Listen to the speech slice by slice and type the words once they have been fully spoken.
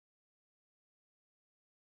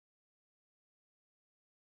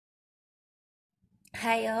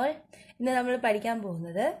Hi all, ഇന്ന് നമ്മൾ പഠിക്കാൻ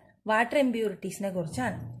പോകുന്നത് വാട്ടർ ഇമ്പ്യൂരിറ്റീസിനെ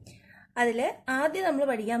കുറിച്ചാണ്. അതിൽ ആദ്യം നമ്മൾ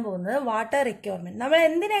പഠിക്കാൻ പോകുന്നത് വാട്ടർ റിക്വയർമെന്റ്. നമ്മൾ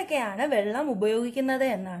എന്തിനൊക്കെയാണ് വെള്ളം ഉപയോഗിക്കുന്നത്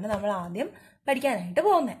എന്നാണ് നമ്മൾ ആദ്യം പഠിക്കാനായിട്ട്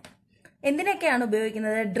പോകുന്നത്. എന്തിനൊക്കെയാണ്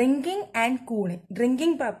ഉപയോഗിക്കുന്നത്? Drinking and cooling.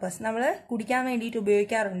 Drinking purpose നമ്മൾ കുടിക്കാൻ വേണ്ടിയിട്ട്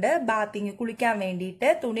ഉപയോഗിക്കാറുണ്ട്, ബാത്തിങ് കുളിക്കാൻ വേണ്ടിയിട്ട്,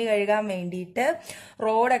 തുണി കഴുകാൻ വേണ്ടിയിട്ട്,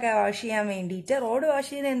 റോഡൊക്കെ വാഷ് ചെയ്യാൻ വേണ്ടിയിട്ട്. റോഡ് വാഷ്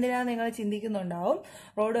ചെയ്യുന്നത് എന്തിനാണെന്ന് നിങ്ങൾ ചിന്തിക്കുന്നുണ്ടാവും.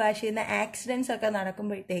 റോഡ് വാഷ് ചെയ്യുന്ന ആക്സിഡൻസ് ഒക്കെ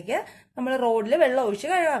നടക്കുമ്പോഴത്തേക്ക് നമ്മൾ റോഡിൽ വെള്ളം ഒഴിച്ച്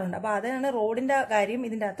കഴുകാറുണ്ട്. അപ്പോൾ അതാണ് റോഡിന്റെ കാര്യം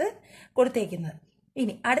ഇതിൻ്റെ അകത്ത് കൊടുത്തേക്കുന്നത്.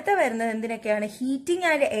 ഇനി അടുത്ത വരുന്നത് എന്തിനൊക്കെയാണ്? Heating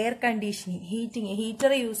and air conditioning.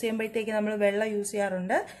 Heater use ചെയ്യുമ്പോഴത്തേക്ക് നമ്മൾ വെള്ളം യൂസ്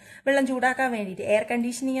ചെയ്യാറുണ്ട്, വെള്ളം ചൂടാക്കാൻ വേണ്ടിയിട്ട്. എയർ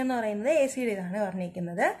കണ്ടീഷനിങ് എന്ന് പറയുന്നത് AC യുടെ ഇതാണ്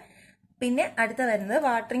പറഞ്ഞിരിക്കുന്നത്. പിന്നെ അടുത്ത വരുന്നത്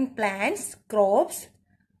വാട്ടറിംഗ് പ്ലാന്റ്സ്, ക്രോപ്സ്,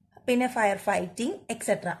 പിന്നെ fire fighting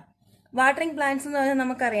etcetera. Watering plants എന്ന് പറഞ്ഞാൽ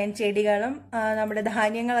നമുക്കറിയാം, ചെടികളും നമ്മുടെ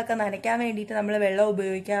ധാന്യങ്ങളൊക്കെ നനയ്ക്കാൻ വേണ്ടിയിട്ട് നമ്മൾ വെള്ളം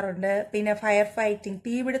ഉപയോഗിക്കാറുണ്ട്. പിന്നെ ഫയർ ഫൈറ്റിംഗ്,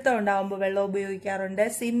 തീപിടുത്തം ഉണ്ടാകുമ്പോൾ വെള്ളം ഉപയോഗിക്കാറുണ്ട്.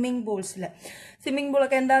 സ്വിമ്മിംഗ്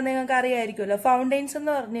പൂളൊക്കെ എന്താണെന്ന് നിങ്ങൾക്ക് അറിയാമായിരിക്കുമല്ലോ. ഫൗണ്ടെയിൻസ്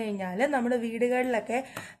എന്ന് പറഞ്ഞു കഴിഞ്ഞാൽ നമ്മുടെ വീടുകളിലൊക്കെ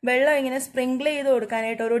വെള്ളം ഇങ്ങനെ സ്പ്രിങ്കിൾ ചെയ്ത്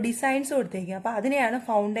കൊടുക്കാനായിട്ട് ഓരോ ഡിസൈൻസ് കൊടുത്തേക്കും. അപ്പോൾ അതിനെയാണ്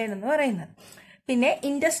ഫൗണ്ടെയിൻ എന്ന് പറയുന്നത്. പിന്നെ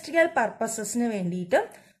ഇൻഡസ്ട്രിയൽ പർപ്പസസിന് വേണ്ടിയിട്ടും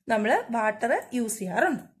നമ്മൾ വാട്ടർ യൂസ്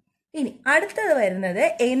ചെയ്യാറുണ്ട്. ഇനി അടുത്തത് വരുന്നത്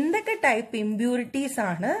എന്തൊക്കെ ടൈപ്പ് ഇമ്പ്യൂരിറ്റീസ്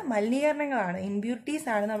ആണ്, മലിനീകരണങ്ങളാണ്, ഇമ്പ്യൂരിറ്റീസ്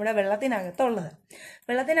ആണ് നമ്മുടെ വെള്ളത്തിനകത്തുള്ളത്.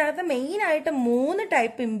 വെള്ളത്തിനകത്ത് മെയിൻ ആയിട്ട് 3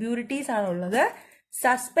 ടൈപ്പ് ഇമ്പ്യൂരിറ്റീസ് ആണുള്ളത്.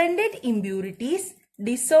 Suspended impurities,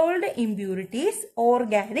 dissolved impurities,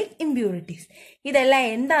 organic impurities. ഇതെല്ലാം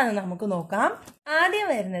എന്താണെന്ന് നമുക്ക് നോക്കാം. ആദ്യം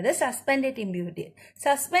വരുന്നത് സസ്പെൻഡഡ് ഇമ്പ്യൂരിറ്റീസ്.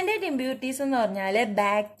 സസ്പെൻഡഡ് ഇമ്പ്യൂരിറ്റീസ് എന്ന് പറഞ്ഞാൽ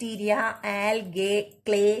ബാക്ടീരിയ, ആൽഗെ,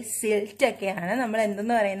 ക്ലേ, സിൽറ്റ് ഒക്കെയാണ് നമ്മൾ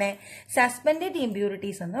എന്തെന്ന് പറയുന്നത്? സസ്പെൻഡഡ്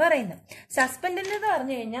ഇമ്പ്യൂരിറ്റീസ് എന്ന് പറയുന്നത്. സസ്പെൻഡഡ് എന്ന്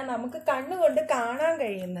പറഞ്ഞു കഴിഞ്ഞാൽ നമുക്ക് കണ്ണുകൊണ്ട് കാണാൻ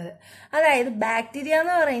കഴിയുന്നത്. അതായത് ബാക്ടീരിയ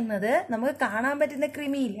എന്ന് പറയുന്നത് നമുക്ക് കാണാൻ പറ്റുന്ന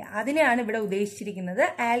കൃമിയില്ല, അതിനെയാണ് ഇവിടെ ഉദ്ദേശിച്ചിരിക്കുന്നത്.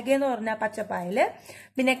 ആൽഗെ എന്ന് പറഞ്ഞാൽ പച്ചപ്പായല്,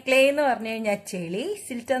 പിന്നെ ക്ലേ എന്ന് പറഞ്ഞു കഴിഞ്ഞാൽ ചെളി,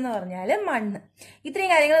 സിൽറ്റ് എന്ന് പറഞ്ഞാൽ മണ്ണ്.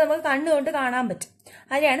 ഇത്രയും കാര്യങ്ങൾ നമുക്ക് കണ്ണുകൊണ്ട് കാണാൻ പറ്റും.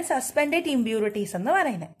 അതിനെയാണ് സസ്പെൻഡഡ് ഇമ്പ്യൂരിറ്റീസ് എന്ന്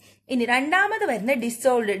പറയുന്നത്. ഇനി രണ്ടാമത് വരുന്ന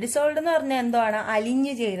ഡിസോൾവ്ഡ്. ഡിസോൾവ്ഡ് എന്ന് പറഞ്ഞാൽ എന്താണ്?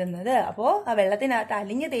 അലിഞ്ഞു ചേരുന്നത്. അപ്പോൾ ആ വെള്ളത്തിനകത്ത്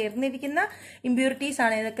അലിഞ്ഞു ചേർന്നിരിക്കുന്ന ഇമ്പ്യൂരിറ്റീസ്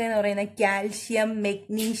ആണ് ഇതൊക്കെ എന്ന് പറയുന്നത്. Calcium,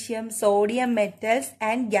 magnesium, sodium metals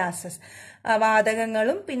and gases.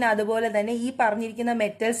 വാതകങ്ങളും പിന്നെ അതുപോലെ തന്നെ ഈ പറഞ്ഞിരിക്കുന്ന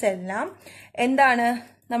മെറ്റൽസ് എല്ലാം എന്താണ്?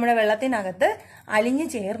 നമ്മുടെ വെള്ളത്തിനകത്ത് അലിഞ്ഞു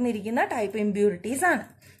ചേർന്നിരിക്കുന്ന ടൈപ്പ് ഇമ്പ്യൂരിറ്റീസ് ആണ്.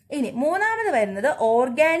 ഇനി മൂന്നാമത് വരുന്നത്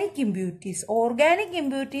ഓർഗാനിക് ഇമ്പ്യൂരിറ്റീസ്. ഓർഗാനിക്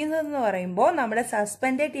ഇമ്പ്യൂരിറ്റീസ് എന്ന് പറയുമ്പോൾ നമ്മുടെ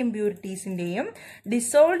സസ്പെൻഡഡ് ഇമ്പ്യൂരിറ്റീസിന്റെയും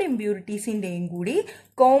ഡിസോൾവ്ഡ് ഇമ്പ്യൂരിറ്റീസിന്റെയും കൂടി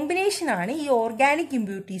കോമ്പിനേഷൻ ആണ് ഈ ഓർഗാനിക്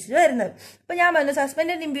ഇമ്പ്യൂരിറ്റീസിൽ വരുന്നത്. ഇപ്പൊ ഞാൻ പറഞ്ഞു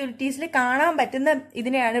സസ്പെൻഡഡ് ഇമ്പ്യൂരിറ്റീസിൽ കാണാൻ പറ്റുന്ന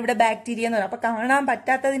ഇതിനെയാണ് ഇവിടെ ബാക്ടീരിയ എന്ന് പറയുന്നത്. അപ്പൊ കാണാൻ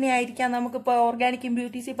പറ്റാത്തതിനെ ആയിരിക്കാം നമുക്കിപ്പോൾ ഓർഗാനിക്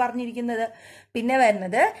ഇമ്പ്യൂരിറ്റീസ് പറഞ്ഞിരിക്കുന്നത്. പിന്നെ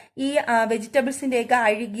വരുന്നത് ഈ വെജിറ്റബിൾസിന്റെയൊക്കെ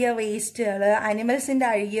അഴുകിയ വേസ്റ്റുകൾ, അനിമൽസിന്റെ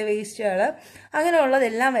അഴുകിയ വേസ്റ്റുകൾ,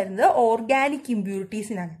 അങ്ങനെയുള്ളതെല്ലാം വരുന്നത് ഓർഗാനിക്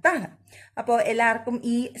ഇമ്പ്യൂരിറ്റീസിനകത്താണ്. അപ്പോൾ എല്ലാവർക്കും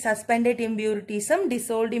ഈ സസ്പെൻഡഡ് ഇമ്പ്യൂരിറ്റീസും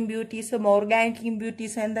ഡിസോൾവ്ഡ് ഇമ്പ്യൂരിറ്റീസും ഓർഗാനിക്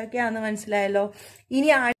ഇമ്പ്യൂരിറ്റീസും എന്തൊക്കെയാണെന്ന് മനസ്സിലായല്ലോ.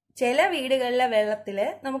 ഇനി ചില വീടുകളിലെ വെള്ളത്തില്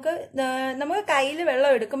നമുക്ക് കയ്യിൽ വെള്ളം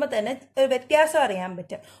എടുക്കുമ്പോൾ തന്നെ ഒരു വ്യത്യാസം അറിയാൻ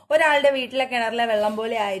പറ്റും. ഒരാളുടെ വീട്ടിലെ കിണറിലെ വെള്ളം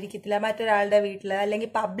പോലെ ആയിരിക്കത്തില്ല മറ്റൊരാളുടെ വീട്ടില്, അല്ലെങ്കിൽ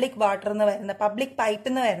പബ്ലിക് വാട്ടർ എന്ന് വരുന്ന, പബ്ലിക്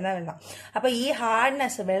പൈപ്പിൽ നിന്ന് വരുന്ന വെള്ളം. അപ്പൊ ഈ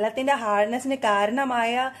ഹാർഡ്നെസ്, വെള്ളത്തിന്റെ ഹാർഡ്നെസ്സിന്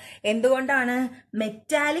കാരണമായ എന്തുകൊണ്ടാണ്?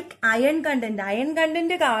 മെറ്റാലിക് അയൺ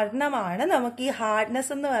കണ്ടന്റ് കാരണമാണ് നമുക്ക് ഈ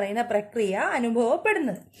ഹാർഡ്നെസ് എന്ന് പറയുന്ന പ്രക്രിയ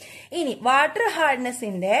അനുഭവപ്പെടുന്നത്. ഇനി വാട്ടർ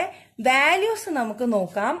ഹാർഡ്നെസിന്റെ വാല്യൂസ് നമുക്ക്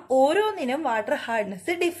നോക്കാം. ഓരോന്നിനും വാട്ടർ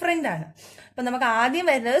ഹാർഡ്നെസ് ഡിഫറെന്റ് ആണ്. അപ്പൊ നമുക്ക് ആദ്യം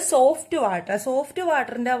വരുന്നത് സോഫ്റ്റ് വാട്ടർ. സോഫ്റ്റ്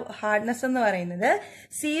വാട്ടറിന്റെ ഹാർഡ്നെസ് എന്ന് പറയുന്നത്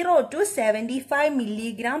 0 to 75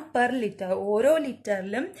 മില്ലിഗ്രാം പെർ ലിറ്റർ. ഓരോ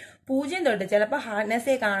ലിറ്ററിലും 0 തൊട്ട്, ചിലപ്പോൾ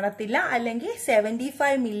ഹാർഡ്നെസ്സേ കാണത്തില്ല, അല്ലെങ്കിൽ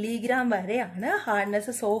 75 മില്ലിഗ്രാം വരെയാണ്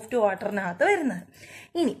ഹാർഡ്നെസ് സോഫ്റ്റ് വാട്ടറിനകത്ത് വരുന്നത്.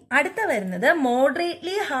 ഇനി അടുത്ത വരുന്നത്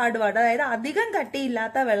മോഡറേറ്റ്ലി ഹാർഡ് വാട്ടർ. അതായത് അധികം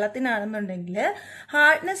കട്ടിയില്ലാത്ത വെള്ളത്തിനാണെന്നുണ്ടെങ്കിൽ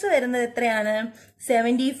ഹാർഡ്നെസ് വരുന്നത് എത്രയാണ്?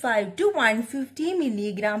 75 to 150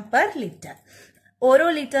 മില്ലിഗ്രാം പെർ ലിറ്റർ. ഓരോ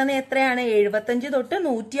ലിറ്ററിന് എത്രയാണ്? 75 തൊട്ട്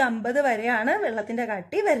 150 വരെയാണ് വെള്ളത്തിന്റെ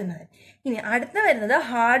കട്ടി വരുന്നത്. ഇനി അടുത്ത വരുന്നത്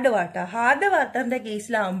ഹാർഡ് വാട്ടർ. ഹാർഡ് വാട്ടറിന്റെ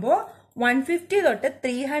കേസിലാവുമ്പോൾ 150 തൊട്ട്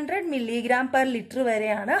 300 മില്ലിഗ്രാം പെർ ലിറ്റർ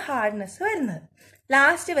വരെയാണ് ഹാർഡ്നെസ് വരുന്നത്.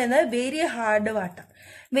 ലാസ്റ്റ് വരുന്നത് very hard water.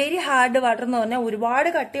 Very hard water എന്ന് പറഞ്ഞാൽ ഒരുപാട്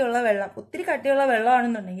കട്ടിയുള്ള വെള്ളം, ഒത്തിരി കട്ടിയുള്ള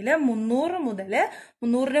വെള്ളമാണെന്നുണ്ടെങ്കിൽ 300 മുതൽ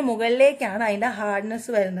 300ന് മുകളിലേക്കാണ് അതിന്റെ ഹാർഡ്നെസ്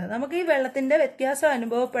വരുന്നത്. നമുക്ക് ഈ വെള്ളത്തിന്റെ വ്യത്യാസം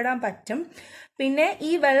അനുഭവപ്പെടാൻ പറ്റും. പിന്നെ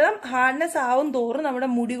ഈ വെള്ളം ഹാർഡ്നെസ് ആവും തോറും നമ്മുടെ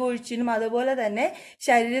മുടി കൊഴിച്ചിലും അതുപോലെ തന്നെ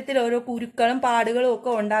ശരീരത്തിൽ ഓരോ കുരുക്കളും പാടുകളും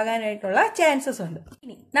ഒക്കെ ഉണ്ടാകാനായിട്ടുള്ള ചാൻസസ് ഉണ്ട്.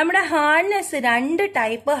 ഇനി നമ്മുടെ ഹാർഡ്നെസ് 2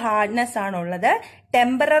 ടൈപ്പ് ഹാർഡ്നെസ് ആണുള്ളത്.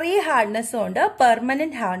 ടെമ്പററി ഹാർഡ്നെസ്സും ഉണ്ട്,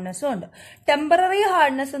 പെർമനന്റ് ഹാർഡ്നെസ്സും ഉണ്ട്. ടെമ്പററി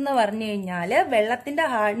ഹാർഡ്നെസ് എന്ന് പറഞ്ഞു കഴിഞ്ഞാൽ വെള്ളത്തിന്റെ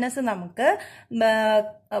ഹാർഡ്നെസ് നമുക്ക്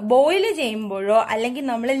ബോയിൽ ചെയ്യുമ്പോഴോ അല്ലെങ്കിൽ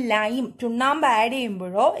നമ്മൾ ലൈം ചുണ്ണാമ്പ് ആഡ്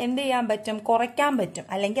ചെയ്യുമ്പോഴോ എന്ത് ചെയ്യാൻ പറ്റും, കുറയ്ക്കാൻ പറ്റും,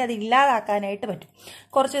 അല്ലെങ്കിൽ അത് ഇല്ലാതാക്കാനായിട്ട് പറ്റും.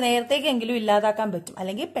 കുറച്ച് നേരത്തേക്കെങ്കിലും ഇല്ലാതാക്കാൻ പറ്റും,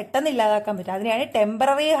 അല്ലെങ്കിൽ പെട്ടെന്ന് ഇല്ലാതാക്കാൻ പറ്റും. അതിനെയാണ്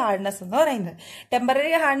ടെമ്പററി ഹാർഡ്നെസ് എന്ന് പറയുന്നത്.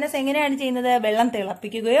 ടെമ്പററി ഹാർഡ്നെസ് എങ്ങനെയാണ് ചെയ്യുന്നത്? വെള്ളം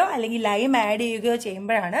തിളപ്പിക്കുകയോ അല്ലെങ്കിൽ ലൈം ആഡ് ചെയ്യുകയോ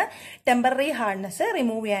ചെയ്യുമ്പോഴാണ് ടെമ്പററി ഹാർഡ്നെസ്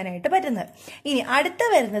റിമൂവ് ചെയ്യാനായിട്ട് പറ്റുന്നത്. ഇനി അടുത്ത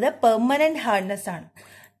വരുന്നത് പെർമനന്റ് ഹാർഡ്നെസ് ആണ്.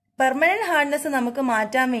 പെർമനന്റ് ഹാർഡ്നെസ് നമുക്ക്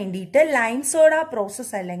മാറ്റാൻ വേണ്ടിയിട്ട് ലൈം സോഡ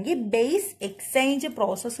പ്രോസസ്സ് അല്ലെങ്കിൽ ബേസ് എക്സ്ചേഞ്ച്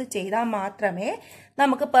പ്രോസസ്സ് ചെയ്താൽ മാത്രമേ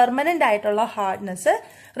നമുക്ക് പെർമനന്റ് ആയിട്ടുള്ള ഹാർഡ്നെസ്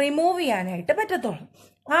റിമൂവ് ചെയ്യാനായിട്ട് പറ്റത്തുള്ളൂ.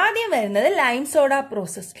 ആദ്യം വരുന്നത് lime soda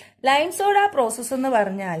process. Lime soda process എന്ന്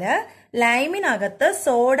പറഞ്ഞാൽ ലൈമിനകത്ത്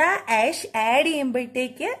സോഡ ആഷ് ആഡ്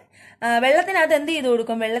ചെയ്യുമ്പോഴത്തേക്ക് വെള്ളത്തിനകത്ത് എന്ത് ചെയ്ത്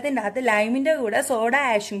കൊടുക്കും, വെള്ളത്തിൻ്റെ അകത്ത് ലൈമിന്റെ കൂടെ സോഡ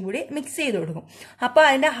ആഷും കൂടി മിക്സ് ചെയ്ത് കൊടുക്കും. അപ്പോൾ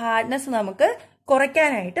അതിന്റെ ഹാർഡ്നെസ് നമുക്ക്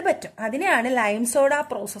കുറയ്ക്കാനായിട്ട് പറ്റും. അതിനെയാണ് ലൈം സോഡ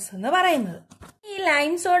പ്രോസസ്സ് എന്ന് പറയുന്നത്. ഈ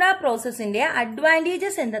ലൈം സോഡ പ്രോസസ്സിന്റെ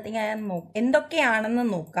അഡ്വാൻറ്റേജസ് എന്തൊക്കെയാണെന്ന്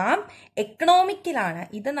നോക്കാം. എക്കണോമിക്കലാണ്.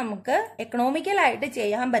 ഇത് നമുക്ക് എക്കണോമിക്കലായിട്ട്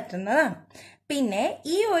ചെയ്യാൻ പറ്റുന്നതാണ്. പിന്നെ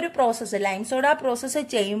ഈ ഒരു പ്രോസസ്സ് ലൈം സോഡ പ്രോസസ്സ്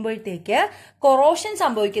ചെയ്യുമ്പോഴത്തേക്ക് കൊറോഷൻ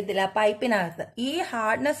സംഭവിക്കത്തില്ല പൈപ്പിനകത്ത്. ഈ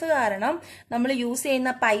ഹാർഡ്നെസ് കാരണം നമ്മൾ യൂസ്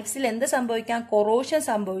ചെയ്യുന്ന പൈപ്സിൽ എന്ത് സംഭവിക്കാം, കൊറോഷൻ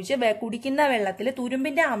സംഭവിച്ച് കുടിക്കുന്ന വെള്ളത്തിൽ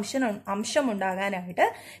തുരുമ്പിന്റെ അംശം ഉണ്ടാകാനായിട്ട്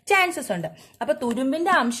ചാൻസസ് ഉണ്ട്. അപ്പൊ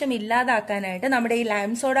തുരുമ്പിന്റെ അംശം ഇല്ലാതാക്കാനായിട്ട് നമ്മുടെ ഈ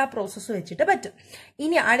ലൈം സോഡ പ്രോസസ്സ് വെച്ചിട്ട് പറ്റും.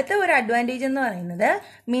 ഇനി അടുത്ത ഒരു അഡ്വാൻറ്റേജ് എന്ന് പറയുന്നത്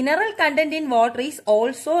mineral content in water is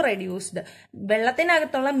also reduced.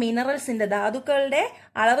 വെള്ളത്തിനകത്തുള്ള മിനറൽസിന്റെ ധാതുക്കളുടെ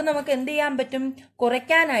അളവ് നമുക്ക് എന്ത് ചെയ്യാൻ പറ്റും,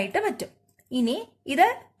 കുറയ്ക്കാനായിട്ട് പറ്റും. ഇനി ഇത്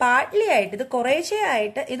പാർട്ട്ലി ആയിട്ട്, ഇത്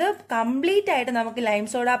കുറേശ്ശെയായിട്ട്, ഇത് കംപ്ലീറ്റ് ആയിട്ട് നമുക്ക് ലൈം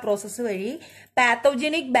സോഡ പ്രോസസ്സ് വഴി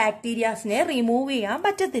പാത്തോജനിക് ബാക്ടീരിയാസിനെ റിമൂവ് ചെയ്യാൻ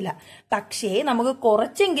പറ്റത്തില്ല. പക്ഷേ നമുക്ക്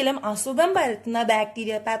കുറച്ചെങ്കിലും അസുഖം പരത്തുന്ന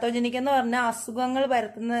ബാക്ടീരിയ, പാത്തോജനിക് എന്ന് പറഞ്ഞാൽ അസുഖങ്ങൾ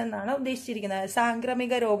പരത്തുന്നതെന്നാണ് ഉദ്ദേശിച്ചിരിക്കുന്നത്,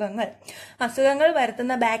 സാംക്രമിക രോഗങ്ങൾ, അസുഖങ്ങൾ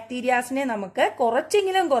പരത്തുന്ന ബാക്ടീരിയാസിനെ നമുക്ക്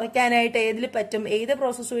കുറച്ചെങ്കിലും കുറയ്ക്കാനായിട്ട് ഏതിൽ പറ്റും, ഏത്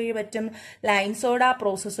പ്രോസസ്സ് വഴി പറ്റും, ലൈം സോഡ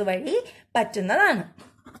പ്രോസസ്സ് വഴി പറ്റുന്നതാണ്.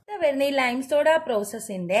 വരുന്ന ഈ ലൈം സോഡ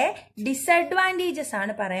പ്രോസസ്സിന്റെ ഡിസഡ്വാൻറ്റേജസ്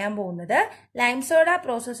ആണ് പറയാൻ പോകുന്നത്. ലൈം സോഡ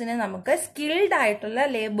പ്രോസസ്സിന് നമുക്ക് സ്കിൽഡ് ആയിട്ടുള്ള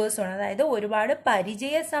ലേബേഴ്സ് ആണ്, അതായത് ഒരുപാട്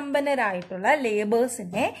പരിചയസമ്പന്നരായിട്ടുള്ള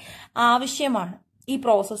ലേബേഴ്സിനെ ആവശ്യമാണ് ഈ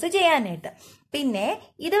പ്രോസസ്സ് ചെയ്യാനായിട്ട്. പിന്നെ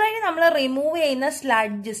ഇതുവഴി നമ്മൾ റിമൂവ് ചെയ്യുന്ന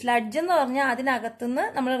സ്ലഡ്ജ് എന്ന് പറഞ്ഞാൽ അതിനകത്തുനിന്ന്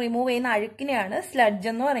നമ്മൾ റിമൂവ് ചെയ്യുന്ന അഴുക്കിനെയാണ് സ്ലഡ്ജ്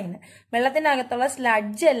എന്ന് പറയുന്നത്. വെള്ളത്തിനകത്തുള്ള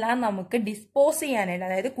സ്ലഡ്ജ് എല്ലാം നമുക്ക് ഡിസ്പോസ് ചെയ്യാനായിട്ട്,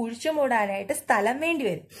 അതായത് കുഴിച്ചു മൂടാനായിട്ട് സ്ഥലം വേണ്ടി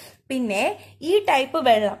വരും. പിന്നെ ഈ ടൈപ്പ്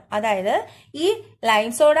വെള്ളം, അതായത് ഈ ലൈം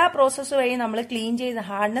സോഡ പ്രോസസ്സ് വഴി നമ്മൾ ക്ലീൻ ചെയ്ത്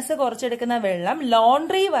ഹാർഡ്നെസ് കുറച്ചെടുക്കുന്ന വെള്ളം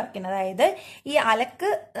ലോണ്ട്രി വർക്കിന്, അതായത് ഈ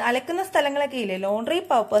അലക്കുന്ന സ്ഥലങ്ങളൊക്കെ ഇല്ലേ, ലോണ്ട്രി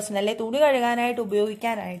പർപ്പസിന് അല്ലെ തുണി കഴുകാനായിട്ട്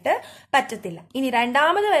ഉപയോഗിക്കാനായിട്ട് പറ്റത്തില്ല. ഇനി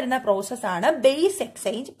രണ്ടാമത് വരുന്ന പ്രോസസ്സാണ് base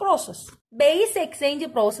exchange process. Base exchange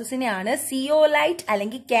പ്രോസസ്സിനെയാണ് zeolite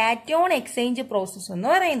അല്ലെങ്കിൽ കാറ്റോൺ എക്സ്ചേഞ്ച് പ്രോസസ് എന്ന്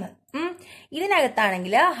പറയുന്നത്.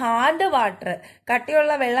 ഇതിനകത്താണെങ്കിൽ ഹാർഡ് വാട്ടർ,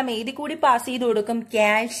 കട്ടിയുള്ള വെള്ളം ഏതി കൂടി പാസ് ചെയ്ത് കൊടുക്കും,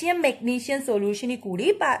 കാൽഷ്യം മെഗ്നീഷ്യം സൊല്യൂഷനിൽ കൂടി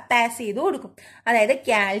പാസ് ചെയ്ത് കൊടുക്കും. അതായത്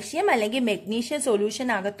കാൽഷ്യം അല്ലെങ്കിൽ മെഗ്നീഷ്യം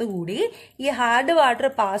സൊല്യൂഷനകത്തു കൂടി ഈ ഹാർഡ് വാട്ടർ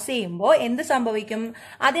പാസ് ചെയ്യുമ്പോൾ എന്ത് സംഭവിക്കും,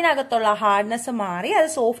 അതിനകത്തുള്ള ഹാർഡ്നെസ് മാറി അത്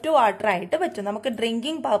സോഫ്റ്റ് വാട്ടർ ആയിട്ട് പറ്റും. നമുക്ക്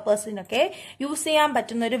ഡ്രിങ്കിങ് പർപ്പസിനൊക്കെ യൂസ് ചെയ്യാൻ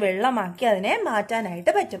പറ്റുന്ന ഒരു വെള്ളമാക്കി അതിനെ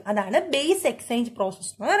മാറ്റാനായിട്ട് പറ്റും. അതാണ് ബേസ് എക്സ്ചേഞ്ച്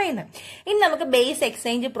പ്രോസസ് എന്ന് പറയുന്നത്. ഇനി നമുക്ക് ബേസ്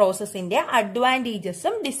എക്സ്ചേഞ്ച് പ്രോസസ്സിന്റെ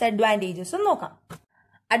അഡ്വാൻറ്റേജസും ഡിസഡ്വാൻറ്റേജസും നോക്കാം.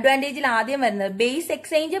 അഡ്വാൻറ്റേജിൽ ആദ്യം വരുന്നത് ബേസ്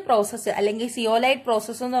എക്സ്ചേഞ്ച് പ്രോസസ്സ് അല്ലെങ്കിൽ സിയോലൈറ്റ്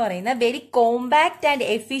പ്രോസസ്സ് എന്ന് പറയുന്ന very compact and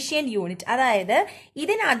efficient unit. അതായത്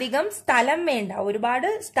ഇതിനധികം സ്ഥലം വേണ്ട, ഒരുപാട്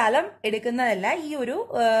സ്ഥലം എടുക്കുന്നതല്ല ഈ ഒരു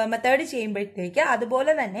മെത്തേഡ് ചെയ്യുമ്പോഴത്തേക്ക്.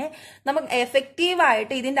 അതുപോലെ തന്നെ നമുക്ക്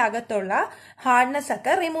എഫക്റ്റീവായിട്ട് ഇതിന്റെ അകത്തുള്ള ഹാർഡ്നെസ്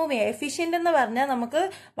ഒക്കെ റിമൂവ് ചെയ്യാം. എഫിഷ്യന്റ് എന്ന് പറഞ്ഞാൽ നമുക്ക്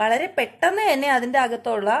വളരെ പെട്ടെന്ന് തന്നെ അതിന്റെ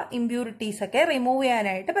അകത്തുള്ള ഇമ്പ്യൂരിറ്റീസ് ഒക്കെ റിമൂവ്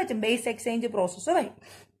ചെയ്യാനായിട്ട് പറ്റും ബേസ് എക്സ്ചേഞ്ച് പ്രോസസ്സ് വഴി.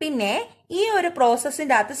 പിന്നെ ഈ ഒരു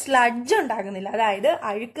പ്രോസസ്സിന്റെ അകത്ത് സ്ലഡ്ജ് ഉണ്ടാകുന്നില്ല, അതായത്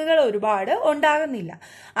അഴുക്കുകൾ ഒരുപാട് ഉണ്ടാകുന്നില്ല.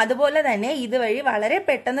 അതുപോലെ തന്നെ ഇതുവഴി വളരെ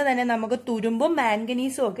പെട്ടെന്ന് തന്നെ നമുക്ക് തുരുമ്പും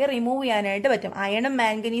മാംഗനീസും ഒക്കെ റിമൂവ് ചെയ്യാനായിട്ട് പറ്റും. അയണും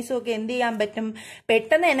മാംഗനീസും ഒക്കെ എന്ത് ചെയ്യാൻ പറ്റും,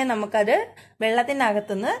 പെട്ടെന്ന് തന്നെ നമുക്കത്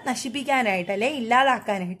വെള്ളത്തിനകത്തുനിന്ന് നശിപ്പിക്കാനായിട്ട് അല്ലെ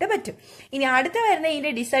ഇല്ലാതാക്കാനായിട്ട് പറ്റും. ഇനി അടുത്ത വരുന്ന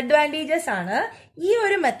ഇതിന്റെ ഡിസഡ്വാൻറ്റേജസ് ആണ്. ഈ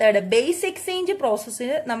ഒരു മെത്തേഡ് ബേസ് എക്സ്ചേഞ്ച് പ്രോസസ്സിൽ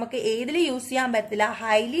നമുക്ക് ഏതിൽ യൂസ് ചെയ്യാൻ പറ്റില്ല,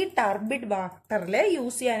 ഹൈലി ടർബിഡ് വാട്ടറിൽ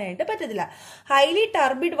യൂസ് ചെയ്യാനായിട്ട് പറ്റത്തില്ല. ഹൈലി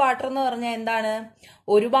ടർബിഡ് വാട്ടർ എന്ന് പറഞ്ഞാൽ എന്താണ്,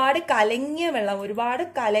 ഒരുപാട് കലങ്ങിയ വെള്ളം, ഒരുപാട്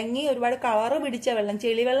കളറ് പിടിച്ച വെള്ളം,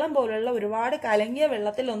 ചെളിവെള്ളം പോലുള്ള ഒരുപാട് കലങ്ങിയ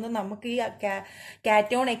വെള്ളത്തിലൊന്നും നമുക്ക് ഈ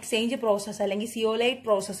കാറ്റോൺ എക്സ്ചേഞ്ച് പ്രോസസ്സ് അല്ലെങ്കിൽ സിയോലൈറ്റ്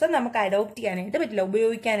പ്രോസസ്സ് നമുക്ക് അഡോപ്റ്റ് ചെയ്യാനായിട്ട് പറ്റില്ല,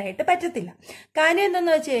 ഉപയോഗിക്കാനായിട്ട് പറ്റത്തില്ല. കാര്യം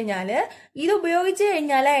എന്തെന്ന് വെച്ച് കഴിഞ്ഞാൽ ഇത് ഉപയോഗിച്ച്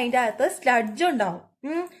കഴിഞ്ഞാൽ അതിൻ്റെ അകത്ത് സ്ലഡ്ജ് ഉണ്ടാവും.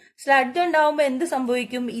 സ്ലഡ്ജ് ഉണ്ടാവുമ്പോൾ എന്ത്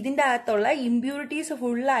സംഭവിക്കും? ഇതിന്റെ അകത്തുള്ള ഇമ്പ്യൂരിറ്റീസ്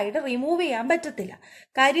ഫുള്ളായിട്ട് റിമൂവ് ചെയ്യാൻ പറ്റത്തില്ല.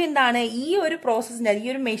 കാര്യം എന്താണ്? ഈ ഒരു പ്രോസസ്സിന്റെ ഈ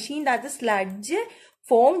ഒരു മെഷീൻ്റെ അകത്ത് സ്ലഡ്ജ്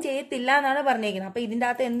ഫോം ചെയ്യത്തില്ല എന്നാണ് പറഞ്ഞേക്കുന്നത്. അപ്പൊ ഇതിന്റെ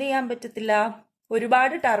അകത്ത് എന്ത് ചെയ്യാൻ പറ്റത്തില്ല?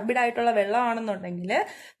 ഒരുപാട് ടർബിഡ് ആയിട്ടുള്ള വെള്ളമാണെന്നുണ്ടെങ്കിൽ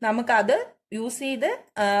നമുക്കത് യൂസ് ചെയ്ത്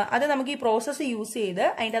അത് നമുക്ക് ഈ പ്രോസസ്സ് യൂസ് ചെയ്ത്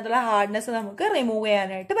അതിൻ്റെ അകത്തുള്ള ഹാർഡ്നെസ് നമുക്ക് റിമൂവ്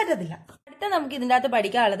ചെയ്യാനായിട്ട് പറ്റത്തില്ല. അടുത്ത നമുക്ക് ഇതിൻ്റെ അകത്ത്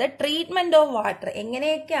പഠിക്കാനുള്ളത് ട്രീറ്റ്മെന്റ് ഓഫ് വാട്ടർ.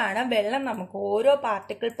 എങ്ങനെയൊക്കെയാണ് വെള്ളം നമുക്ക് ഓരോ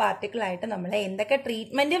പാർട്ടിക്കിൾ ആയിട്ട് നമ്മൾ എന്തൊക്കെ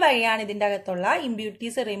ട്രീറ്റ്മെന്റ് വഴിയാണ് ഇതിൻ്റെ അകത്തുള്ള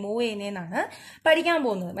ഇമ്പ്യൂരിറ്റീസ് റിമൂവ് ചെയ്യുന്നതെന്നാണ് പഠിക്കാൻ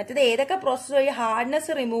പോകുന്നത്. മറ്റേത് ഏതൊക്കെ പ്രോസസ്സ് വഴി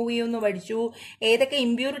ഹാർഡ്നെസ് റിമൂവ് ചെയ്യുമെന്ന് പഠിച്ചു, ഏതൊക്കെ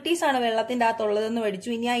ഇമ്പ്യൂരിറ്റീസ് ആണ് വെള്ളത്തിൻ്റെ അകത്തുള്ളതെന്ന്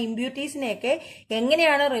പഠിച്ചു. ഇനി ആ ഇമ്പ്യൂരിറ്റീസിനെയൊക്കെ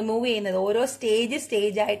എങ്ങനെയാണ് റിമൂവ് ചെയ്യുന്നത്, ഓരോ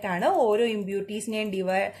സ്റ്റേജ് ആയിട്ടാണ് ഓരോ ഇമ്പ്യൂരിറ്റീസിനെയും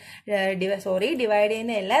ഡിവൈഡ്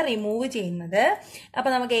ചെയ്യുന്നതല്ല റിമൂവ് ചെയ്യുന്നത്. അപ്പൊ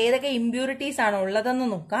നമുക്ക് ഏതൊക്കെ ഇമ്പ്യൂരിറ്റീസ് ആണ് ഉള്ളതെന്ന്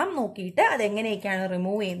നോക്കിയിട്ട് അതെങ്ങനെയൊക്കെയാണ്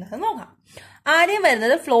റിമൂവ് ചെയ്യുന്നത് നോക്കാം. ആദ്യം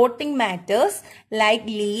വരുന്നത് floating matters like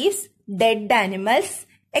leaves, dead animals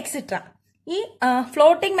etcetera. ഈ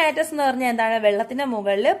ഫ്ലോട്ടിംഗ് മാറ്റേഴ്സ് എന്ന് പറഞ്ഞാൽ എന്താണ്? വെള്ളത്തിന്റെ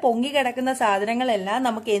മുകളിൽ പൊങ്ങി കിടക്കുന്ന സാധനങ്ങളെല്ലാം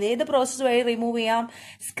നമുക്ക് ഏത് പ്രോസസ്സ് വഴി റിമൂവ് ചെയ്യാം?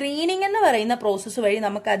 സ്ക്രീനിങ് എന്ന് പറയുന്ന പ്രോസസ്സ് വഴി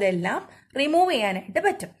നമുക്ക് അതെല്ലാം റിമൂവ് ചെയ്യാനായിട്ട്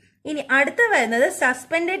പറ്റും. ഇനി അടുത്ത വരുന്നത്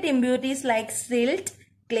suspended impurities like silt,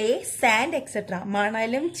 clay, sand etcetera.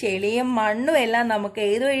 മണലും ചെളിയും മണ്ണും എല്ലാം നമുക്ക്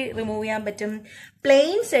ഏത് വഴി റിമൂവ് ചെയ്യാൻ പറ്റും?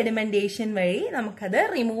 പ്ലെയിൻ സെഡിമെന്റേഷൻ വഴി നമുക്കത്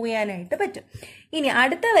റിമൂവ് ചെയ്യാനായിട്ട് പറ്റും. ഇനി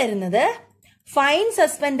അടുത്ത വരുന്നത് ഫൈൻ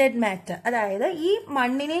സസ്പെൻഡഡ് മാറ്റർ, അതായത് ഈ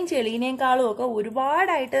മണ്ണിനെയും ചെളിയിനേക്കാളും ഒക്കെ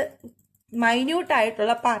ഒരുപാടായിട്ട് മൈന്യൂട്ട്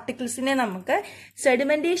ആയിട്ടുള്ള പാർട്ടിക്കിൾസിനെ നമുക്ക്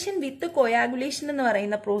സെഡിമെന്റേഷൻ വിത്ത് കൊയാഗുലേഷൻ എന്ന്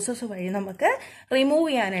പറയുന്ന പ്രോസസ്സ് വഴി നമുക്ക് റിമൂവ്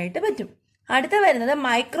ചെയ്യാനായിട്ട് പറ്റും. അടുത്ത വരുന്നത്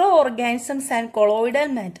micro organisms and colloidal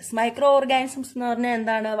matters. Micro organisms എന്ന് പറഞ്ഞാൽ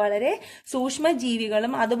എന്താണ്? വളരെ സൂക്ഷ്മ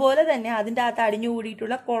ജീവികളും അതുപോലെ തന്നെ അതിൻ്റെ അകത്ത്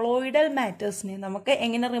അടിഞ്ഞുകൂടിയിട്ടുള്ള കൊളോയിഡൽ മാറ്റേഴ്സിനെ നമുക്ക്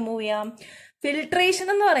എങ്ങനെ റിമൂവ് ചെയ്യാം? ഫിൽട്രേഷൻ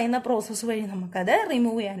എന്ന് പറയുന്ന പ്രോസസ്സ് വഴി നമുക്കത്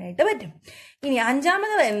റിമൂവ് ചെയ്യാനായിട്ട് പറ്റും. ഇനി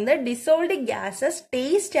അഞ്ചാമത് വരുന്നത് dissolved gases,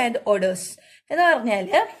 taste and orders എന്ന് പറഞ്ഞാൽ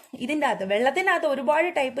ഇതിൻ്റെ അകത്ത് വെള്ളത്തിൻ്റെ അകത്ത് ഒരുപാട്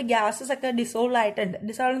ടൈപ്പ് ഗ്യാസസ് ഒക്കെ ഡിസോൾവ് ആയിട്ടുണ്ട്.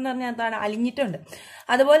 ഡിസോൾവ് എന്ന് പറഞ്ഞാൽ എന്താണ്? അലിഞ്ഞിട്ടുണ്ട്.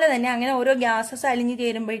 അതുപോലെ തന്നെ അങ്ങനെ ഓരോ ഗ്യാസസ് അലിഞ്ഞു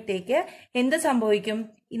ചേരുമ്പോഴത്തേക്ക് എന്ത് സംഭവിക്കും?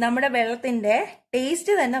 നമ്മുടെ വെള്ളത്തിന്റെ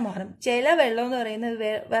ടേസ്റ്റ് തന്നെ മാറും. ചില വെള്ളം എന്ന് പറയുന്നത്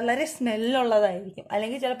വളരെ സ്മെല്ലുള്ളതായിരിക്കും,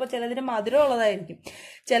 അല്ലെങ്കിൽ ചിലപ്പോൾ ചിലതിന് മധുരം ഉള്ളതായിരിക്കും,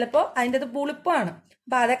 ചിലപ്പോൾ അതിൻ്റെ അത് പുളിപ്പാണ്.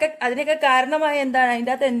 അപ്പൊ അതിനൊക്കെ കാരണമായ എന്താണ്?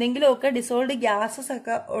 അതിൻ്റെ അകത്ത് എന്തെങ്കിലുമൊക്കെ ഡിസോൾഡ് ഗ്യാസസ്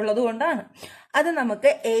ഒക്കെ ഉള്ളത് കൊണ്ടാണ്. അത് നമുക്ക്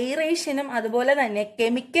എയറേഷനും അതുപോലെ തന്നെ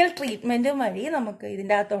കെമിക്കൽ ട്രീറ്റ്മെന്റും വഴി നമുക്ക്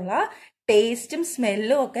ഇതിൻ്റെ അകത്തുള്ള ടേസ്റ്റും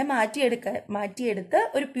സ്മെല്ലും ഒക്കെ മാറ്റിയെടുത്ത്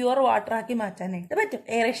ഒരു പ്യുവർ വാട്ടർ ആക്കി മാറ്റാനായിട്ട് പറ്റും,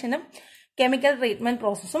 എയറേഷനും കെമിക്കൽ ട്രീറ്റ്മെന്റ്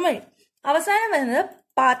പ്രോസസ്സും വഴി. അവസാനം വരുന്നത്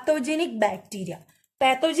പാത്തോജനിക് ബാക്ടീരിയ.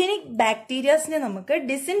 പാത്തോജനിക് ബാക്ടീരിയാസിനെ നമുക്ക്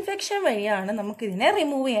ഡിസിൻഫെക്ഷൻ വഴിയാണ് നമുക്ക് ഇതിനെ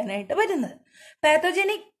റിമൂവ് ചെയ്യാനായിട്ട് പറ്റുന്നത്.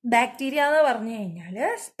 പാത്തോജനിക് ബാക്ടീരിയ എന്ന് പറഞ്ഞു കഴിഞ്ഞാൽ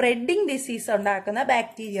സ്പ്രെഡിങ് ഡിസീസ് ഉണ്ടാക്കുന്ന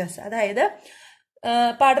ബാക്ടീരിയാസ്, അതായത്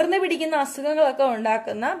പടർന്നു പിടിക്കുന്ന അസുഖങ്ങളൊക്കെ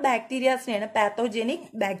ഉണ്ടാക്കുന്ന ബാക്ടീരിയാസിനെയാണ് പാത്തോജനിക്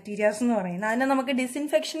ബാക്ടീരിയാസ് എന്ന് പറയുന്നത്. അതിനെ നമുക്ക്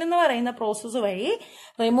ഡിസിൻഫെക്ഷൻ എന്ന് പറയുന്ന പ്രോസസ്സ് വഴി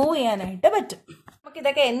റിമൂവ് ചെയ്യാനായിട്ട് പറ്റും. നമുക്ക്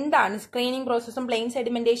ഇതൊക്കെ എന്താണ്, സ്ക്രീനിങ് പ്രോസസ്സും പ്ലെയിൻ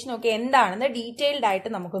സെഡിമെന്റേഷനും ഒക്കെ എന്താണെന്ന് ഡീറ്റെയിൽഡ്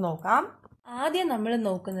ആയിട്ട് നമുക്ക് നോക്കാം. ആദ്യം നമ്മൾ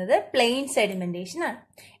നോക്കുന്നത് പ്ലെയിൻ സെഡിമെന്റേഷൻ ആണ്.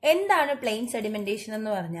 എന്താണ് പ്ലെയിൻ സെഡിമെന്റേഷൻ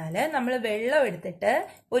എന്ന് പറഞ്ഞാൽ നമ്മൾ വെള്ളം എടുത്തിട്ട്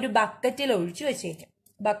ഒരു ബക്കറ്റിൽ ഒഴിച്ചു വെച്ചേക്കും.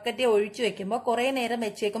 ബക്കറ്റ് ഒഴിച്ചു വെക്കുമ്പോൾ കുറെ നേരം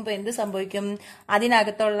വെച്ചേക്കുമ്പോൾ എന്ത് സംഭവിക്കും?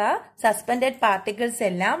 അതിനകത്തുള്ള സസ്പെൻഡഡ് പാർട്ടിക്കിൾസ്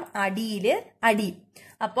എല്ലാം അടിയും.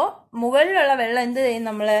 അപ്പോൾ മുകളിലുള്ള വെള്ളം എന്ത് ചെയ്യും?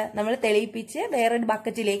 നമ്മൾ തെളിയിപ്പിച്ച് വേറൊരു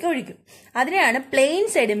ബക്കറ്റിലേക്ക് ഒഴിക്കും. അതിനെയാണ് പ്ലെയിൻ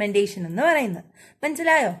സെഡിമെന്റേഷൻ എന്ന് പറയുന്നത്.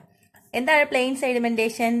 മനസ്സിലായോ? എന്താണ് പ്ലെയിൻ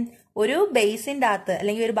സെഡിമെന്റേഷൻ? ഒരു ബേസിന്റെ അകത്ത്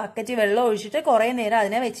അല്ലെങ്കിൽ ഒരു ബക്കറ്റ് വെള്ളം ഒഴിച്ചിട്ട് കുറെ നേരം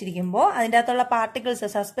അതിനെ വെച്ചിരിക്കുമ്പോൾ അതിൻ്റെ അകത്തുള്ള പാർട്ടിക്കിൾസ്,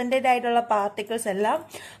 സസ്പെൻഡഡ് ആയിട്ടുള്ള പാർട്ടിക്കിൾസ് എല്ലാം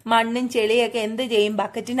മണ്ണും ചെളിയൊക്കെ എന്ത് ചെയ്യും?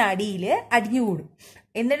 ബക്കറ്റിന് അടിയിൽ അടിഞ്ഞുകൂടും.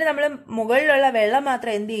 എന്നിട്ട് നമ്മൾ മുകളിലുള്ള വെള്ളം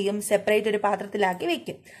മാത്രം എന്ത് ചെയ്യും? സെപ്പറേറ്റ് ഒരു പാത്രത്തിലാക്കി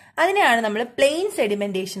വെക്കും. അതിനെയാണ് നമ്മൾ പ്ലെയിൻ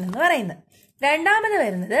സെഡിമെന്റേഷൻ എന്ന് പറയുന്നത്. രണ്ടാമത്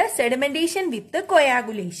വരുന്നത് സെഡിമെന്റേഷൻ വിത്ത്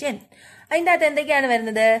കൊയാഗുലേഷൻ. അതിൻ്റെ അകത്ത് എന്തൊക്കെയാണ്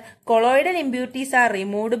വരുന്നത്? Colloidal impurities are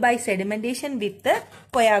removed by sedimentation with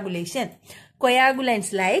coagulation. Coagulants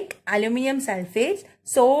like aluminum sulfate,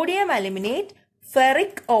 sodium aluminate,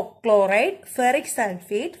 ferric chloride, ferric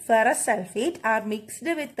sulfate, ferrous sulfate are mixed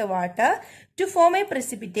with the water to form a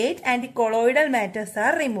precipitate and the colloidal matters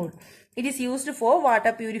are removed. It is used for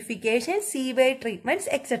water purification, sewage treatments,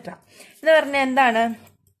 etc. എന്ന് പറഞ്ഞാൽ എന്താണ്?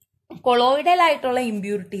 Colloidal ആയിട്ടുള്ള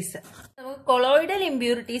impurities. നമുക്ക് colloidal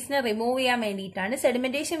ഇമ്പ്യൂരിറ്റീസിനെ remove ചെയ്യാൻ വേണ്ടിയിട്ടാണ്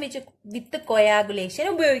sedimentation വിത്ത് coagulation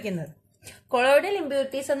ഉപയോഗിക്കുന്നത്. Colloidal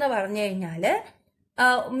impurities എന്ന് പറഞ്ഞു കഴിഞ്ഞാൽ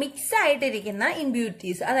മിക്സ് ആയിട്ടിരിക്കുന്ന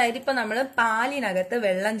ഇമ്പ്യൂരിറ്റീസ്. അതായത് ഇപ്പൊ നമ്മൾ പാലിനകത്ത്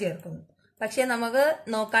വെള്ളം ചേർക്കുന്നു, പക്ഷെ നമുക്ക്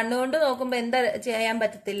കണ്ണുകൊണ്ട് നോക്കുമ്പോൾ എന്താ ചെയ്യാൻ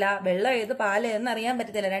പറ്റത്തില്ല? വെള്ളം ഏത് പാല് ഏതെന്ന് അറിയാൻ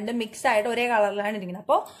പറ്റത്തില്ല. രണ്ടും മിക്സ് ആയിട്ട് ഒരേ കളറിലാണ് ഇരിക്കുന്നത്.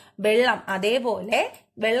 അപ്പോൾ വെള്ളം അതേപോലെ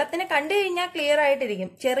വെള്ളത്തിനെ കണ്ടു കഴിഞ്ഞാൽ ക്ലിയർ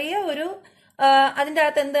ആയിട്ടിരിക്കും, ചെറിയ ഒരു അതിൻ്റെ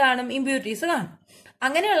അകത്ത് എന്ത് കാണും? ഇമ്പ്യൂരിറ്റീസ് കാണും.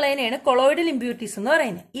 അങ്ങനെയുള്ളതിനെയാണ് കൊളോയിഡൽ ഇമ്പ്യൂരിറ്റീസ് എന്ന്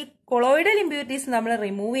പറയുന്നത്. ഈ കൊളോയിഡൽ ഇമ്പ്യൂരിറ്റീസ് നമ്മൾ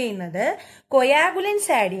റിമൂവ് ചെയ്യുന്നത് കൊയാഗുലൻസ്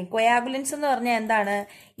ആഡ് ചെയ്യും. കൊയാഗുലൻസ് എന്ന് പറഞ്ഞാൽ എന്താണ്?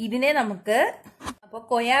 ഇതിനെ നമുക്ക് അപ്പോൾ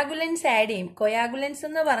കൊയാഗുലൻസ് ആഡ് ചെയ്യും. കൊയാഗുലൻസ്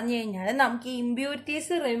എന്ന് പറഞ്ഞു കഴിഞ്ഞാൽ നമുക്ക് ഈ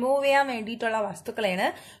ഇമ്പ്യൂരിറ്റീസ് റിമൂവ് ചെയ്യാൻ വേണ്ടിയിട്ടുള്ള വസ്തുക്കളെയാണ്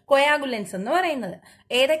കൊയാഗുലൻസ് എന്ന് പറയുന്നത്.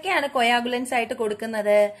 ഏതൊക്കെയാണ് കൊയാഗുലൻസ് ആയിട്ട്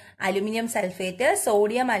കൊടുക്കുന്നത്? Aluminium sulphate,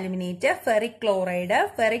 sodium aluminate, ferric chloride,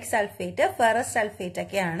 ferric sulphate, ferrous sulphate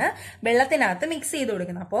ഒക്കെയാണ് വെള്ളത്തിനകത്ത് മിക്സ് ചെയ്ത്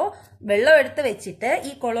കൊടുക്കുന്നത്. അപ്പോൾ വെള്ളം എടുത്ത് വെച്ചിട്ട്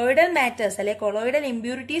ഈ കൊളോയിഡൽ മാറ്റേഴ്സ് അല്ലെ കൊളോയിഡൽ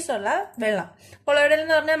ഇമ്പ്യൂരിറ്റീസ് ഉള്ള വെള്ളം, കൊളോയിഡൽ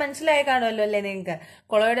എന്ന് പറഞ്ഞാൽ മനസ്സിലായി കാണുമല്ലോ അല്ലേ നിങ്ങൾക്ക്?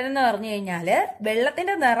 കൊളോയിഡൽ എന്ന് പറഞ്ഞു കഴിഞ്ഞാല്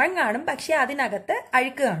വെള്ളത്തിന്റെ നിറം കാണും, പക്ഷെ അതിനകത്ത്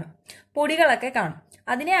അഴുക്ക് കാണും, പൊടികളൊക്കെ കാണും.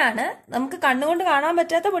 അതിനെയാണ് നമുക്ക് കണ്ണുകൊണ്ട് കാണാൻ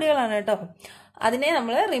പറ്റാത്ത പൊടികളാണ് കേട്ടോ. അതിനെ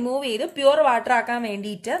നമ്മൾ റിമൂവ് ചെയ്ത് പ്യുവർ വാട്ടർ ആക്കാൻ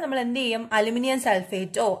വേണ്ടിയിട്ട് നമ്മൾ എന്ത് ചെയ്യും? അലുമിനിയം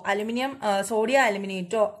സൾഫേറ്റോ സോഡിയം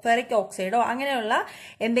അലുമിനേറ്റോ ഫെറിക് ഓക്സൈഡോ അങ്ങനെയുള്ള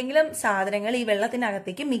എന്തെങ്കിലും സാധനങ്ങൾ ഈ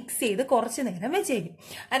വെള്ളത്തിനകത്തേക്ക് മിക്സ് ചെയ്ത് കുറച്ച് നേരം വെച്ചേക്കും.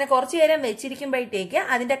 അങ്ങനെ കുറച്ചു നേരം വെച്ചിരിക്കുമ്പോഴത്തേക്ക്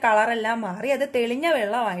അതിന്റെ കളറെല്ലാം മാറി അത് തെളിഞ്ഞ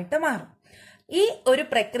വെള്ളമായിട്ട് മാറും. ഈ ഒരു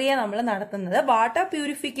പ്രക്രിയ നമ്മൾ നടത്തുന്നത് വാട്ടർ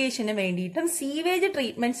പ്യൂരിഫിക്കേഷന് വേണ്ടിയിട്ടും സീവേജ്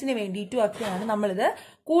ട്രീറ്റ്മെന്റ്സിന് വേണ്ടിയിട്ടും ഒക്കെയാണ് നമ്മളിത്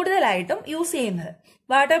കൂടുതലായിട്ടും യൂസ് ചെയ്യുന്നത്.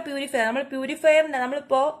 വാട്ടർ പ്യൂരിഫയർ,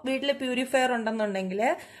 നമ്മളിപ്പോ വീട്ടിൽ പ്യൂരിഫയർ ഉണ്ടെന്നുണ്ടെങ്കിൽ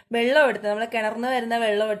വെള്ളം എടുത്ത് നമ്മൾ കിണർന്ന് വരുന്ന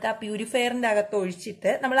വെള്ളം എടുത്ത് ആ പ്യൂരിഫയറിന്റെ അകത്ത്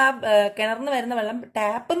ഒഴിച്ചിട്ട് നമ്മൾ ആ കിണർന്ന് വരുന്ന വെള്ളം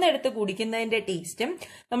ടാപ്പിൽ നിന്ന് എടുത്ത് കുടിക്കുന്നതിന്റെ ടേസ്റ്റും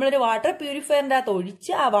നമ്മളൊരു വാട്ടർ പ്യൂരിഫയറിന്റെ അകത്ത്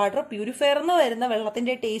ഒഴിച്ച് ആ വാട്ടർ പ്യൂരിഫയറിന്ന് വരുന്ന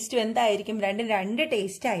വെള്ളത്തിന്റെ ടേസ്റ്റും എന്തായിരിക്കും? രണ്ട്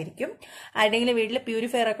ടേസ്റ്റ് ആയിരിക്കും. ആരുടെങ്കിലും വീട്ടിൽ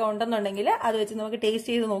പ്യൂരിഫയർ ഒക്കെ ഉണ്ടെന്നുണ്ടെങ്കിൽ അത് വെച്ച് നമുക്ക്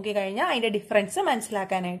ടേസ്റ്റ് ചെയ്ത് നോക്കിക്കഴിഞ്ഞാൽ അതിന്റെ ഡിഫറൻസ്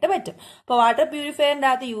മനസ്സിലാക്കാനായിട്ട് പറ്റും. അപ്പോൾ വാട്ടർ പ്യൂരിഫയറിന്റെ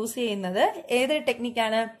അകത്ത് യൂസ് ചെയ്യുന്നത് ഏത്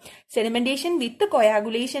ടെക്നിക്കാണ്? സെഡിമെന്റേഷൻ വിത്ത്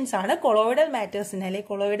കൊയാഗുലേഷൻസ് ആണ് കൊളോയിഡൽ മാറ്റേഴ്സിനെ അല്ലെങ്കിൽ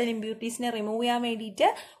കൊളോയിഡൽ ഇമ്പ്യൂരിറ്റീസിനെ റിമൂവ് ചെയ്യാൻ വേണ്ടിയിട്ട്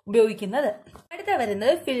ഉപയോഗിക്കുന്നത്. അടുത്ത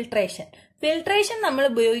വരുന്നത് ഫിൽട്രേഷൻ. ഫിൽട്രേഷൻ നമ്മൾ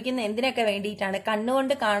ഉപയോഗിക്കുന്ന എന്തിനൊക്കെ വേണ്ടിയിട്ടാണ്?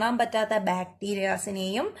 കണ്ണുകൊണ്ട് കാണാൻ പറ്റാത്ത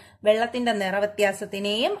ബാക്ടീരിയാസിനെയും വെള്ളത്തിന്റെ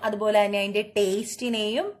നിറവ്യത്യാസത്തിനെയും അതുപോലെ തന്നെ അതിന്റെ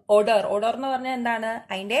ടേസ്റ്റിനെയും ഒഡർ എന്ന് പറഞ്ഞാൽ എന്താണ്?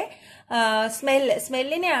 അതിന്റെ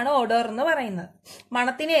സ്മെല്ലിനെയാണ് ഒഡർ എന്ന് പറയുന്നത്.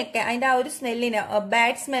 മണത്തിനെയൊക്കെ അതിന്റെ ആ ഒരു സ്മെല്ലിന്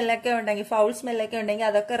ബാഡ് സ്മെല്ലൊക്കെ ഉണ്ടെങ്കിൽ, ഫൗൾ സ്മെല്ലൊക്കെ ഉണ്ടെങ്കിൽ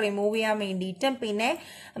അതൊക്കെ റിമൂവ് ചെയ്യാൻ വേണ്ടിയിട്ടും പിന്നെ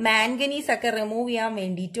മാംഗനീസ് ഒക്കെ റിമൂവ് ചെയ്യാൻ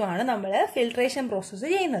വേണ്ടിയിട്ടുമാണ് നമ്മൾ ഫിൽട്രേഷൻ പ്രോസസ്സ്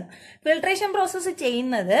ചെയ്യുന്നത്. ഫിൽട്രേഷൻ പ്രോസസ്സ്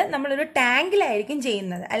ചെയ്യുന്നത് നമ്മളൊരു ടാങ്കിലായിരിക്കും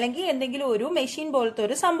ചെയ്യുന്നത്, അല്ലെങ്കിൽ എന്തെങ്കിലും ഒരു മെഷീൻ പോലത്തെ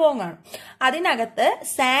ഒരു സംഭവം കാണും. അതിനകത്ത്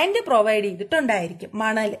സാൻഡ് പ്രൊവൈഡ് ചെയ്തിട്ടുണ്ടായിരിക്കും,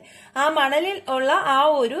 മണൽ. ആ മണലിൽ ഉള്ള ആ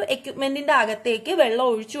ഒരു എക്യുപ്മെന്റിന്റെ അകത്തേക്ക് വെള്ളം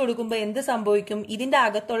ഒഴിച്ചു കൊടുക്കുമ്പോൾ എന്ത് സംഭവിക്കും? ഇതിന്റെ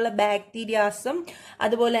അകത്തുള്ള ബാക്ടീരിയാസും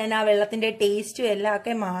അതുപോലെ തന്നെ ആ വെള്ളത്തിന്റെ ടേസ്റ്റും എല്ലാം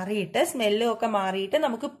ഒക്കെ മാറിയിട്ട് സ്മെല്ലും ഒക്കെ മാറിയിട്ട്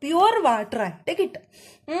നമുക്ക് പ്യുവർ വാട്ടർ ആയിട്ട് കിട്ടും.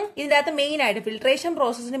 ഇതിന്റെ അകത്ത് മെയിൻ ആയിട്ട് ഫിൽട്രേഷൻ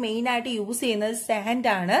പ്രോസസ്സിന് മെയിൻ ആയിട്ട് യൂസ് ചെയ്യുന്നത് സാൻഡ്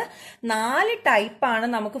ആണ്. 4 ടൈപ്പാണ്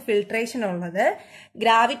നമുക്ക് ഫിൽട്രേഷൻ ഉള്ളത്.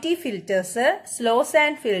 Gravity filters, slow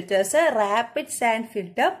sand filters, rapid sand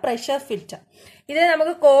filter, pressure filter. ഇത്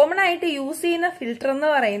നമുക്ക് കോമൺ ആയിട്ട് യൂസ് ചെയ്യുന്ന ഫിൽറ്റർ എന്ന്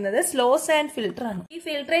പറയുന്നത് സ്ലോ സാൻഡ് ഫിൽറ്റർ ആണ്. ഈ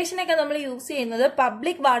ഫിൽട്രേഷനൊക്കെ നമ്മൾ യൂസ് ചെയ്യുന്നത്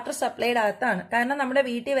പബ്ലിക് വാട്ടർ സപ്ലൈയുടെ അകത്താണ്. കാരണം നമ്മുടെ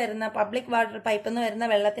വീട്ടിൽ വരുന്ന പബ്ലിക് വാട്ടർ പൈപ്പിൽ നിന്ന് വരുന്ന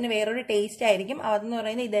വെള്ളത്തിന് വേറൊരു ടേസ്റ്റ് ആയിരിക്കും. അതെന്ന്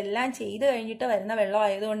പറയുന്നത് ഇതെല്ലാം ചെയ്ത് കഴിഞ്ഞിട്ട് വരുന്ന വെള്ളം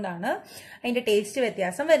ആയതുകൊണ്ടാണ് അതിന്റെ ടേസ്റ്റ്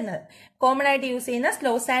വ്യത്യാസം വരുന്നത്. കോമൺ ആയിട്ട് യൂസ് ചെയ്യുന്ന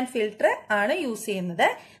സ്ലോ സാൻഡ് ഫിൽറ്റർ ആണ് യൂസ് ചെയ്യുന്നത്.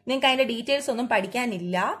 നിങ്ങൾക്ക് അതിന്റെ ഡീറ്റെയിൽസ് ഒന്നും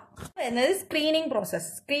പഠിക്കാനില്ല. വരുന്നത് സ്ക്രീനിങ് പ്രോസസ്.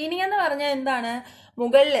 സ്ക്രീനിങ് എന്ന് പറഞ്ഞാൽ എന്താണ്?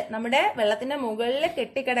 മുകളിൽ നമ്മുടെ വെള്ളത്തിന്റെ മുകളിൽ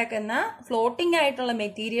കെട്ടിക്കിടക്കുന്ന ഫ്ലോട്ടിംഗ് ആയിട്ടുള്ള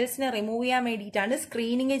മെറ്റീരിയൽസിനെ റിമൂവ് ചെയ്യാൻ വേണ്ടിയിട്ടാണ്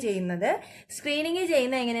സ്ക്രീനിങ് ചെയ്യുന്നത്. സ്ക്രീനിങ്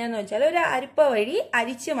ചെയ്യുന്നത് എങ്ങനെയാന്ന് വെച്ചാൽ ഒരു അരിപ്പ വഴി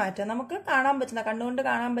അരിച്ചു മാറ്റാം. നമുക്ക് കാണാൻ പറ്റുന്ന, കണ്ണുകൊണ്ട്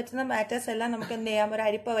കാണാൻ പറ്റുന്ന മാറ്റേഴ്സ് എല്ലാം നമുക്ക് എന്ത് ചെയ്യാം? ഒരു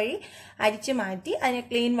അരിപ്പ വഴി അരിച്ചു മാറ്റി അതിനെ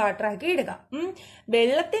ക്ലീൻ വാട്ടർ ആക്കി എടുക്കാം.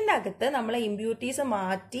 വെള്ളത്തിന്റെ അകത്ത് നമ്മളെ ഇമ്പ്യൂരിറ്റീസ്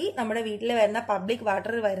മാറ്റി നമ്മുടെ വീട്ടിൽ വരുന്ന പബ്ലിക്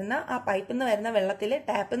വാട്ടർ വരുന്ന ആ പൈപ്പിൽ നിന്ന് വരുന്ന വെള്ളത്തിൽ,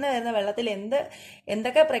 ടാപ്പിൽ നിന്ന് വരുന്ന വെള്ളത്തിൽ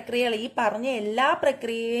എന്തൊക്കെ പ്രക്രിയകൾ, ഈ പറഞ്ഞ എല്ലാ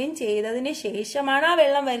പ്രക്രിയയും ചെയ്തതിന് ശേഷമാണ് ആ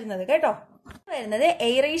വെള്ളം വരുന്നത് കേട്ടോ. വരുന്നത്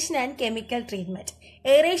aeration and chemical treatment.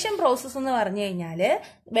 Aeration process എന്ന് പറഞ്ഞു കഴിഞ്ഞാല്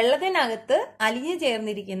വെള്ളത്തിനകത്ത് അലിഞ്ഞു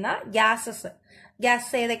ചേർന്നിരിക്കുന്ന ഗ്യാസസ്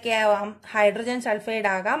ഏതൊക്കെയാവാം? ഹൈഡ്രജൻ സൾഫൈഡ്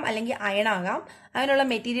ആകാം, അല്ലെങ്കിൽ അയൺ ആകാം. അങ്ങനെയുള്ള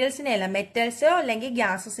മെറ്റീരിയൽസിനെയല്ല, മെറ്റൽസോ അല്ലെങ്കിൽ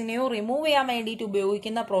ഗ്യാസസിനെയോ റിമൂവ് ചെയ്യാൻ വേണ്ടിയിട്ട്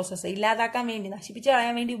ഉപയോഗിക്കുന്ന പ്രോസസ്സ്, ഇല്ലാതാക്കാൻ വേണ്ടി, നശിപ്പിച്ച്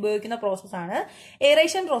കളയാൻ വേണ്ടി ഉപയോഗിക്കുന്ന പ്രോസസ്സാണ്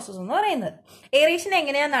എയറേഷൻ പ്രോസസ്സ് എന്ന് പറയുന്നത്. എയറേഷൻ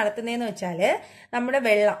എങ്ങനെയാണ് നടത്തുന്നതെന്ന് വെച്ചാൽ നമ്മുടെ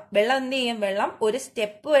വെള്ളം എന്ത് ചെയ്യും? വെള്ളം ഒരു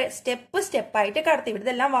സ്റ്റെപ്പായിട്ട് കടത്തിവിടും.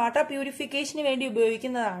 ഇതെല്ലാം വാട്ടർ പ്യൂരിഫിക്കേഷന് വേണ്ടി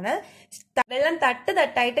ഉപയോഗിക്കുന്നതാണ്. വെള്ളം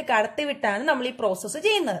തട്ടായിട്ട് കടത്തിവിട്ടാണ് നമ്മൾ ഈ പ്രോസസ്സ്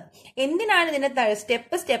ചെയ്യുന്നത്. എന്തിനാണ് ഇതിനെ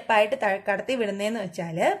സ്റ്റെപ്പായിട്ട് കടത്തി വിടുന്നതെന്ന്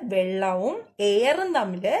വെച്ചാല് വെള്ളവും എയറും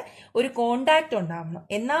തമ്മിൽ ഒരു കോണ്ടാക്ട് ഉണ്ടാവണം.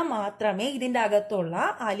 എന്നാൽ മാത്രമേ ഇതിന്റെ അകത്തുള്ള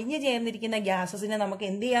അലിഞ്ഞു ചേർന്നിരിക്കുന്ന ഗ്യാസസിനെ നമുക്ക്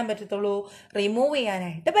എന്ത് ചെയ്യാൻ പറ്റത്തുള്ളൂ? റിമൂവ്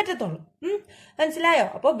ചെയ്യാനായിട്ട് പറ്റത്തുള്ളൂ. മനസ്സിലായോ?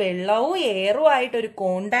 അപ്പോൾ വെള്ളവും എയറും ആയിട്ട് ഒരു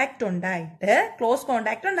കോണ്ടാക്ട് ഉണ്ടായിട്ട്, ക്ലോസ്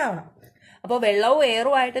കോണ്ടാക്ട് ഉണ്ടാവണം. അപ്പോൾ വെള്ളവും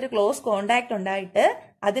എയറും ആയിട്ടൊരു ക്ലോസ് കോണ്ടാക്ട് ഉണ്ടായിട്ട്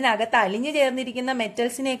അതിനകത്ത് അലിഞ്ഞു ചേർന്നിരിക്കുന്ന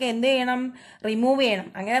മെറ്റൽസിനെയൊക്കെ എന്ത് ചെയ്യണം? റിമൂവ് ചെയ്യണം.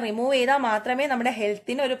 അങ്ങനെ റിമൂവ് ചെയ്താൽ മാത്രമേ നമ്മുടെ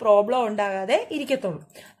ഹെൽത്തിന് ഒരു പ്രോബ്ലം ഉണ്ടാകാതെ ഇരിക്കത്തുള്ളൂ.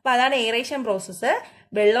 അപ്പൊ അതാണ് എയറേഷൻ പ്രോസസ്സ്.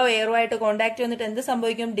 വെള്ളവും എയറുമായിട്ട് കോണ്ടാക്ട് വന്നിട്ട് എന്ത്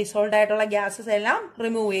സംഭവിക്കും? ഡിസോൾവ് ആയിട്ടുള്ള ഗ്യാസസ് എല്ലാം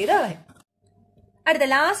റിമൂവ് ചെയ്ത് കളയും. അടുത്ത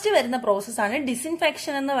ലാസ്റ്റ് വരുന്ന പ്രോസസ്സാണ്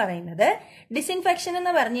ഡിസിൻഫെക്ഷൻ എന്ന് പറയുന്നത്. ഡിസിൻഫെക്ഷൻ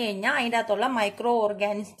എന്ന് പറഞ്ഞു കഴിഞ്ഞാൽ അതിൻ്റെ അകത്തുള്ള മൈക്രോ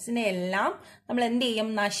ഓർഗാനിസത്തിനെ എല്ലാം നമ്മൾ എന്ത് ചെയ്യും?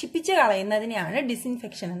 നശിപ്പിച്ച് കളയുന്നതിനെയാണ്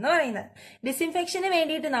ഡിസിൻഫെക്ഷൻ എന്ന് പറയുന്നത്. ഡിസിൻഫെക്ഷന്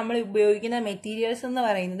വേണ്ടിയിട്ട് നമ്മൾ ഉപയോഗിക്കുന്ന മെറ്റീരിയൽസ് എന്ന്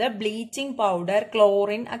പറയുന്നത് ബ്ലീച്ചിങ് പൗഡർ,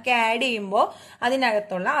 ക്ലോറിൻ ഒക്കെ ആഡ് ചെയ്യുമ്പോൾ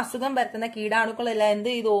അതിനകത്തുള്ള അസുഖം പരത്തുന്ന കീടാണുക്കളെല്ലാം എന്ത്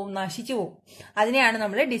ചെയ്തു പോകും? നശിച്ചു പോകും. അതിനെയാണ്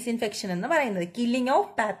നമ്മൾ ഡിസിൻഫെക്ഷൻ എന്ന് പറയുന്നത്. Killing of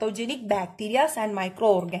pathogenic bacterias and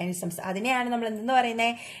micro organisms, അതിനെയാണ് നമ്മൾ എന്തെന്ന്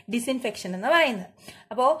പറയുന്നത്? ഡിസിൻഫെക്ഷൻ എന്ന് പറയുന്നത്.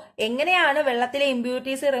 അപ്പോൾ എങ്ങനെയാണ് വെള്ളത്തിലെ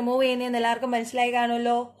ഇമ്പ്യൂരിറ്റീസ് റിമൂവ് ചെയ്യുന്നതെന്ന് എല്ലാവർക്കും മനസ്സിലായി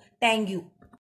കാണുമല്ലോ. Thank you.